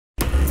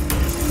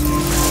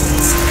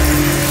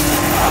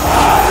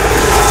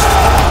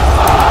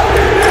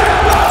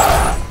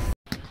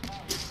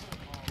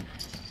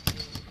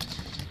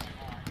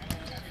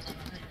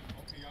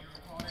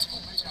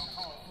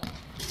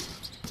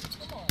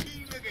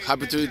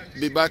Happy to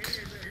be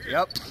back?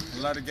 Yep,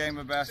 love the game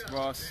of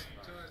basketball.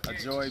 I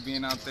enjoy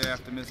being out there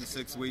after missing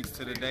 6 weeks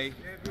to the day,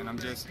 and I'm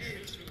just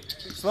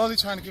slowly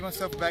trying to get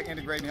myself back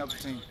integrated and help the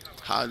team.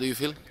 How do you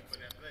feel?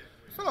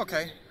 I feel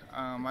okay.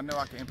 I know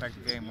I can impact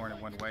the game more than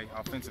one way.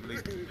 Offensively,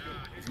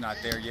 it's not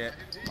there yet.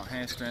 My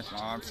hand strength, my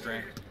arm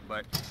strength,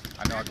 but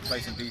I know I can play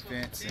some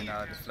defense and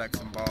deflect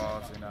some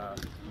balls and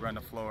run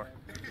the floor.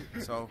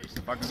 So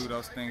if I can do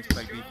those things,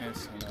 play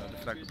defense and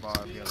deflect the ball,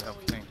 I'll be able to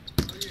help the team.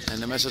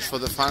 And a message for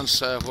the fans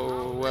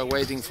who were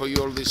waiting for you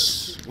all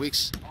these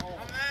weeks?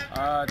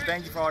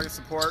 Thank you for all your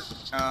support.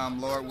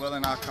 Lord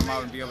willing, I'll come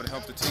out and be able to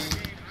help the team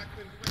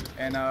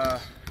and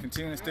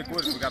continue to stick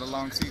with us. We got a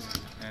long season,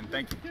 and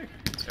thank you.